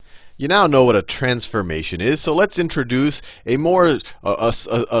You now know what a transformation is, so let's introduce a more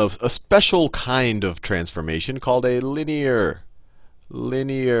a special kind of transformation called a linear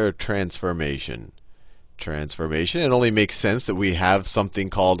transformation. It only makes sense that we have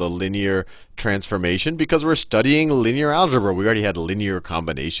something called a linear transformation because we're studying linear algebra. We already had linear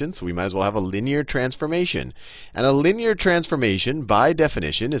combinations, so we might as well have a linear transformation. And a linear transformation, by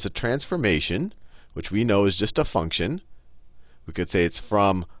definition, is a transformation, which we know is just a function. We could say it's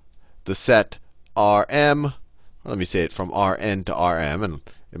from the set Rm, or let me say it from Rn to Rm, and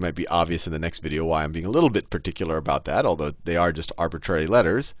it might be obvious in the next video why I'm being a little bit particular about that, although they are just arbitrary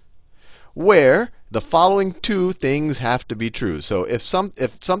letters, where the following two things have to be true. So if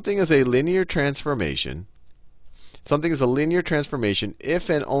something is a linear transformation, if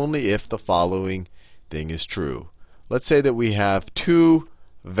and only if the following thing is true. Let's say that we have two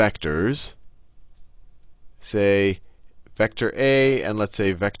vectors, say vector A and let's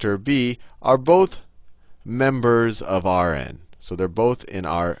say vector B, are both members of Rn. So they're both in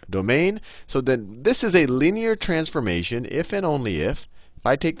our domain. So then this is a linear transformation if and only if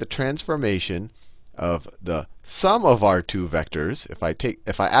I take the transformation of the sum of our two vectors, if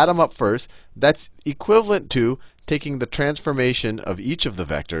I add them up first, that's equivalent to taking the transformation of each of the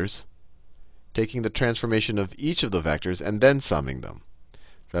vectors, and then summing them.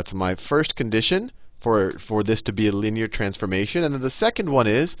 That's my first condition for this to be a linear transformation. And then the second one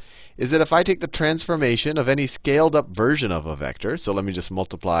is that if I take the transformation of any scaled up version of a vector, so let me just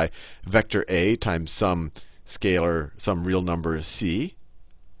multiply vector A times some scalar, some real number c.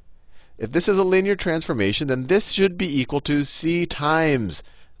 If this is a linear transformation, then this should be equal to c times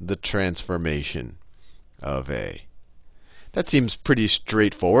the transformation of A. That seems pretty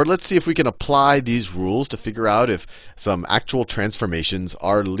straightforward. Let's see if we can apply these rules to figure out if some actual transformations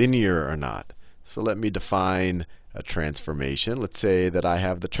are linear or not. So let me define a transformation. Let's say that I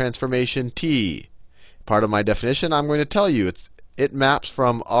have the transformation T. Part of my definition, I'm going to tell you it maps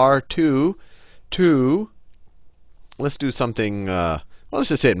from R2 to, let's do something, well, let's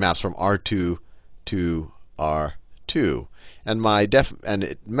just say it maps from R2 to R2. And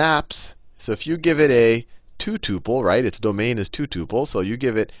it maps, so if you give it a 2-tuple, right? Its domain is 2-tuple. So you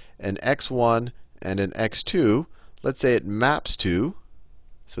give it an x1 and an x2. Let's say it maps to,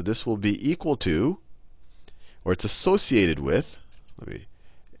 so this will be equal to, or it's associated with, let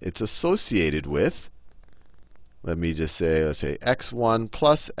me just say, let's say x1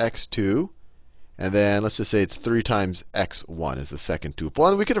 plus x2. And then let's just say it's 3 times x1 is the second tuple.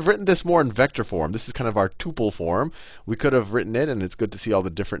 And we could have written this more in vector form. This is kind of our tuple form. We could have written it, and it's good to see all the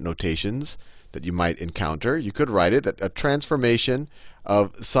different notations that you might encounter. You could write it that a transformation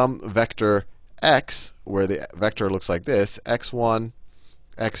of some vector x, where the vector looks like this, x1,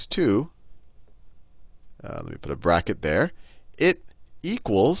 x2. Let me put a bracket there. It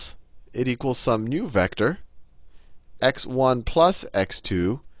equals some new vector, x1 plus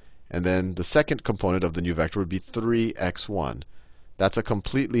x2. And then the second component of the new vector would be 3x1. That's a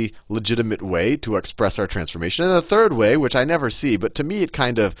completely legitimate way to express our transformation. And the third way, which I never see, but to me it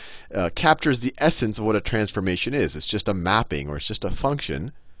kind of captures the essence of what a transformation is. It's just a mapping, or it's just a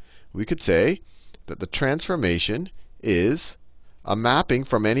function. We could say that the transformation is a mapping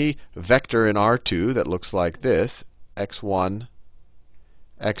from any vector in R2 that looks like this, x1,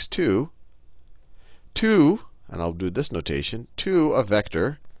 x2, to, and I'll do this notation, to a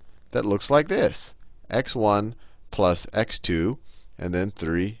vector that looks like this, x1 plus x2, and then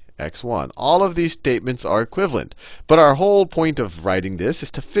 3x1. All of these statements are equivalent. But our whole point of writing this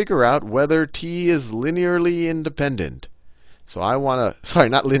is to figure out whether t is linearly independent. So I want to, sorry,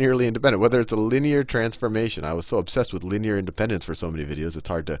 not linearly independent, whether it's a linear transformation. I was so obsessed with linear independence for so many videos, it's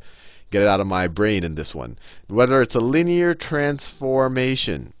hard to get it out of my brain in this one. Whether it's a linear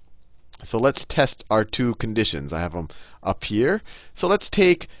transformation. So let's test our two conditions. I have them up here. So let's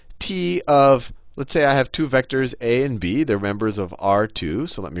take t of, let's say I have two vectors a and b. They're members of R2.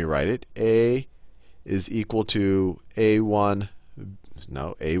 So let me write it. A is equal to a1,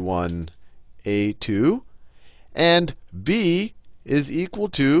 a2. And b is equal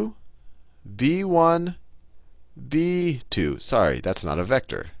to b1, b2. Sorry, that's not a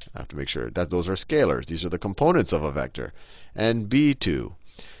vector. I have to make sure that those are scalars. These are the components of a vector. And b2.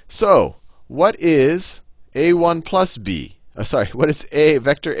 So what is a1 plus b? What is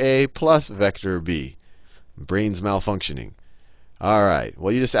vector A plus vector B? Brain's malfunctioning. All right.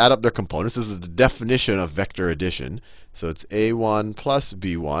 Well, you just add up their components. This is the definition of vector addition. So it's a1 plus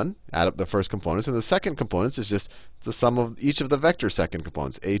b1. Add up the first components. And the second components is just the sum of each of the vector second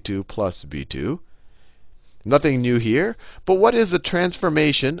components, a2 plus b2. Nothing new here. But what is the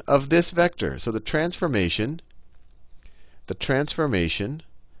transformation of this vector? So the transformation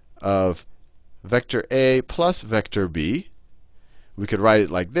of vector A plus vector B. We could write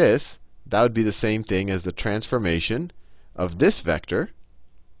it like this. That would be the same thing as the transformation of this vector,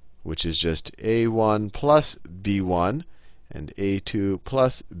 which is just A1 plus B1 and A2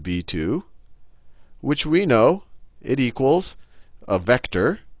 plus B2, which we know it equals a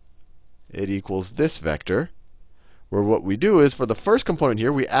vector. It equals this vector, where what we do is for the first component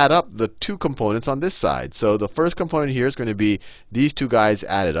here, we add up the two components on this side. So the first component here is going to be these two guys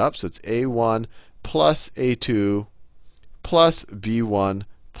added up. So it's A1 plus A2 plus B1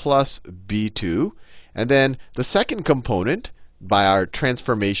 plus B2. And then the second component, by our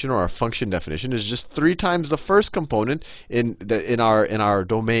transformation or our function definition, is just 3 times the first component in our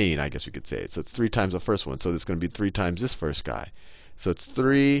domain, I guess we could say it. So it's 3 times the first one. So it's going to be 3 times this first guy. So it's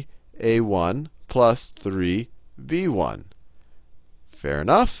 3A1 plus 3B1. Fair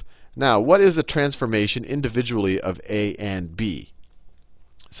enough. Now, what is the transformation individually of A and B?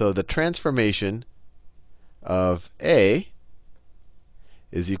 So the transformation of A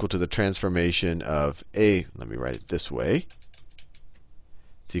is equal to the transformation of A. Let me write it this way.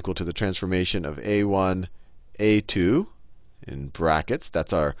 It's equal to the transformation of A1, A2 in brackets.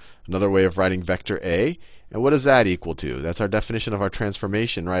 That's another way of writing vector A. And what is that equal to? That's our definition of our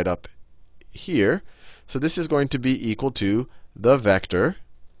transformation right up here. So this is going to be equal to the vector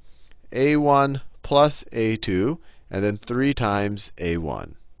A1 plus A2 and then 3 times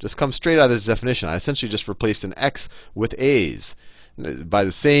A1. Just comes straight out of this definition. I essentially just replaced an x with a's. By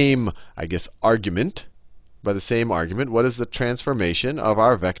the same, I guess, argument, what is the transformation of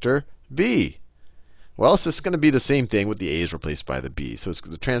our vector b? Well, it's just going to be the same thing with the a's replaced by the b. So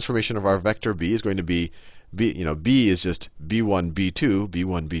the transformation of our vector b is going to be, b is just b1, b2,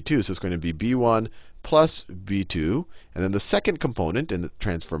 b1, b2. So it's going to be b1 plus b2. And then the second component in the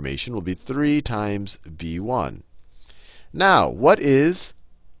transformation will be 3 times b1. Now, what is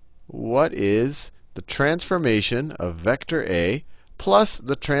the transformation of vector A plus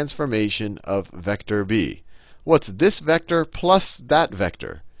the transformation of vector B? What's this vector plus that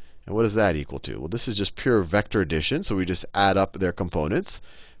vector? And what does that equal to? Well, this is just pure vector addition, so we just add up their components.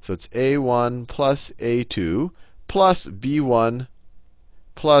 So it's A1 plus A2 plus B1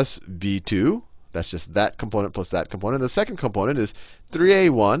 plus B2. That's just that component plus that component. The second component is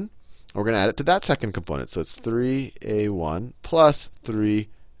 3A1. We're going to add it to that second component. So it's 3A1 plus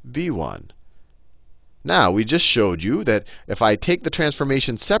 3B1. Now, we just showed you that if I take the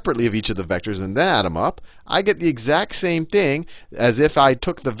transformation separately of each of the vectors and then add them up, I get the exact same thing as if I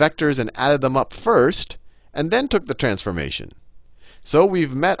took the vectors and added them up first and then took the transformation. So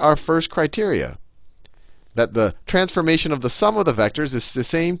we've met our first criteria, that the transformation of the sum of the vectors is the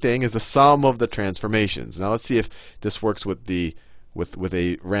same thing as the sum of the transformations. Now let's see if this works with a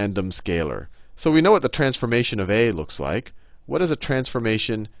random scalar. So we know what the transformation of A looks like. What is a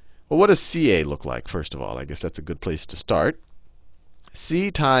transformation? Well, what does CA look like, first of all? I guess that's a good place to start.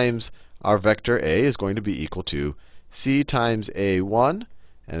 C times our vector A is going to be equal to C times A1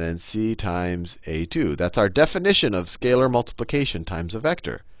 and then C times A2. That's our definition of scalar multiplication times a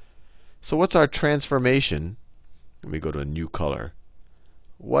vector. So what's our transformation? Let me go to a new color.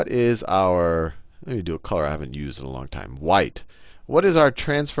 What is our, let me do a color I haven't used in a long time, white. What is our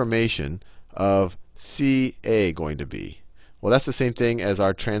transformation of CA going to be? Well, that's the same thing as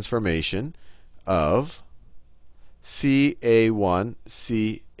our transformation of CA1,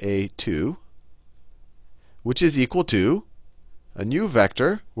 CA2, which is equal to a new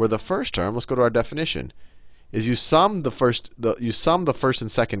vector where the first term, let's go to our definition, is you sum the first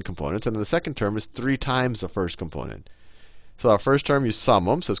and second components, and then the second term is 3 times the first component. So our first term, you sum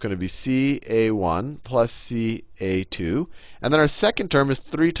them, so it's going to be CA1 plus CA2. And then our second term is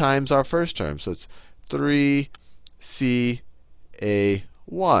 3 times our first term, so it's 3CA1.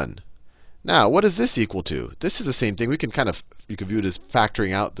 Now, what is this equal to? This is the same thing. You can view it as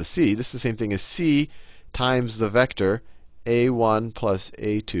factoring out the c. This is the same thing as c times the vector a1 plus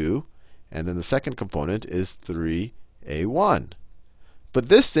a2. And then the second component is 3a1. But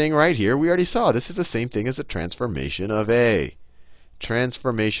this thing right here, we already saw. This is the same thing as the transformation of A.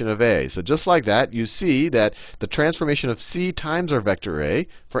 Transformation of A. So just like that, you see that the transformation of C times our vector A,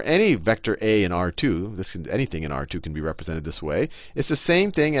 for any vector A in R2, anything in R2 can be represented this way, it's the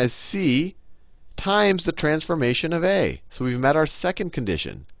same thing as C times the transformation of A. So we've met our second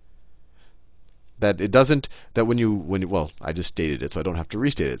condition. That it doesn't, that well, I just stated it, so I don't have to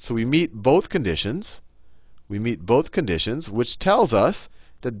restate it. So we meet both conditions. We meet both conditions, which tells us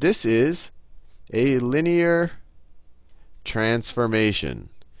that this is a linear transformation.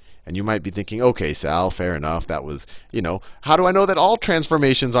 And you might be thinking, OK, Sal, fair enough. That was, how do I know that all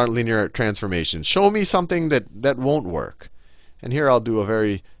transformations aren't linear transformations? Show me something that won't work. And here I'll do a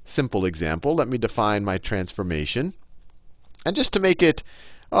very simple example. Let me define my transformation. And just to make it,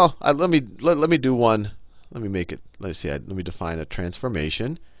 let me do one. Let me make it. Let's see. Let me define a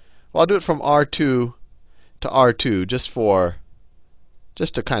transformation. Well, I'll do it from R2 to R2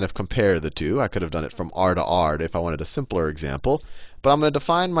 just to kind of compare the two. I could have done it from R to R if I wanted a simpler example. But I'm going to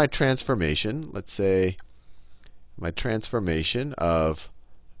define my transformation. Let's say my transformation of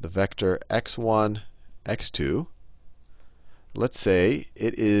the vector x1, x2. Let's say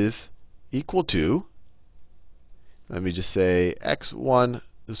it is equal to, let me just say x1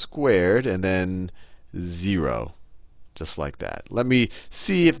 squared and then 0. Just like that. Let me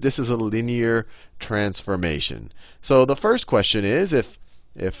see if this is a linear transformation. So the first question is,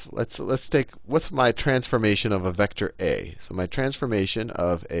 let's take, what's my transformation of a vector A? So my transformation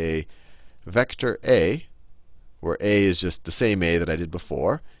of a vector A, where A is just the same A that I did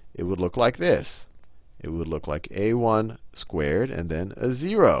before, it would look like this. It would look like a1 squared and then a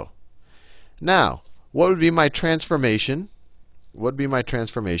 0. Now, what would be my transformation? What would be my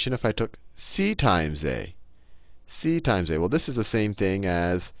transformation if I took c times a? C times a. Well, this is the same thing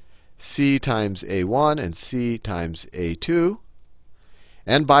as c times a1 and c times a2.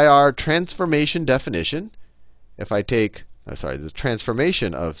 And by our transformation definition, if I take, the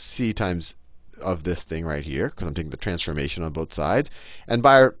transformation of c times of this thing right here, because I'm taking the transformation on both sides. And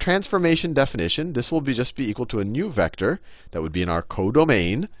by our transformation definition, this will just be equal to a new vector that would be in our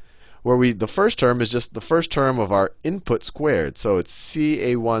codomain, where the first term is just the first term of our input squared. So it's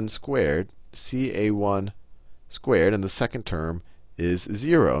ca1 squared, ca1 squared, and the second term is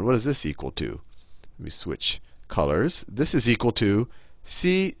 0. And what is this equal to? Let me switch colors. This is equal to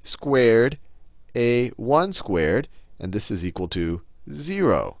c squared a1 squared, and this is equal to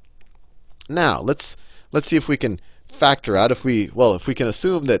 0. Now, let's see if we can factor out, if we can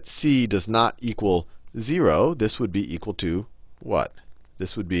assume that c does not equal 0, this would be equal to what?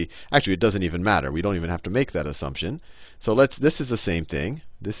 This would be, actually, it doesn't even matter. We don't even have to make that assumption. So this is the same thing.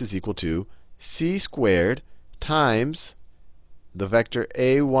 This is equal to c squared times the vector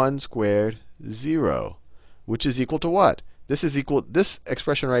a1 squared 0, which is equal to what? This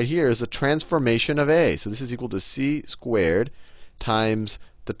expression right here is a transformation of a. So this is equal to c squared times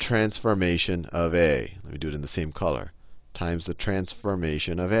the transformation of a. Let me do it in the same color. Times the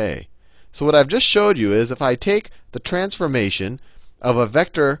transformation of a. So what I've just showed you is if I take the transformation of a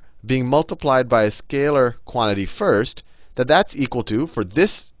vector being multiplied by a scalar quantity first, that's equal to, for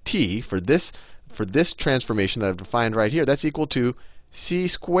this t, for this transformation that I've defined right here, that's equal to c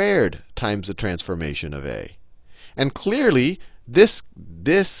squared times the transformation of a. And clearly, this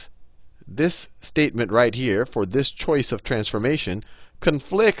statement right here for this choice of transformation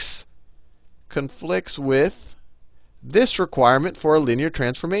conflicts with this requirement for a linear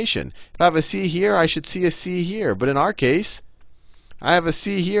transformation. If I have a c here, I should see a c here. But in our case, I have a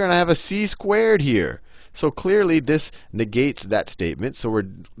c here and I have a c squared here. So clearly, this negates that statement. So we're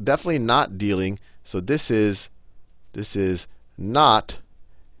definitely not dealing. So this is not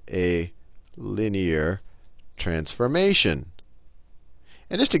a linear transformation.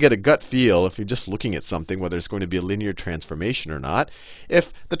 And just to get a gut feel, if you're just looking at something, whether it's going to be a linear transformation or not,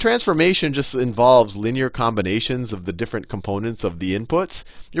 if the transformation just involves linear combinations of the different components of the inputs,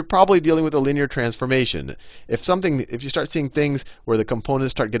 you're probably dealing with a linear transformation. If you start seeing things where the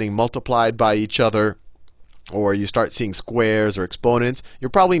components start getting multiplied by each other, or you start seeing squares or exponents, you're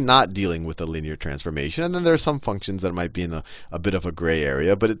probably not dealing with a linear transformation. And then there are some functions that might be in a bit of a gray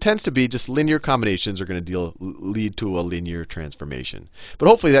area. But it tends to be just linear combinations are going to lead to a linear transformation. But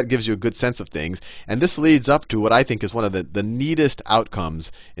hopefully that gives you a good sense of things. And this leads up to what I think is one of the neatest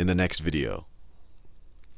outcomes in the next video.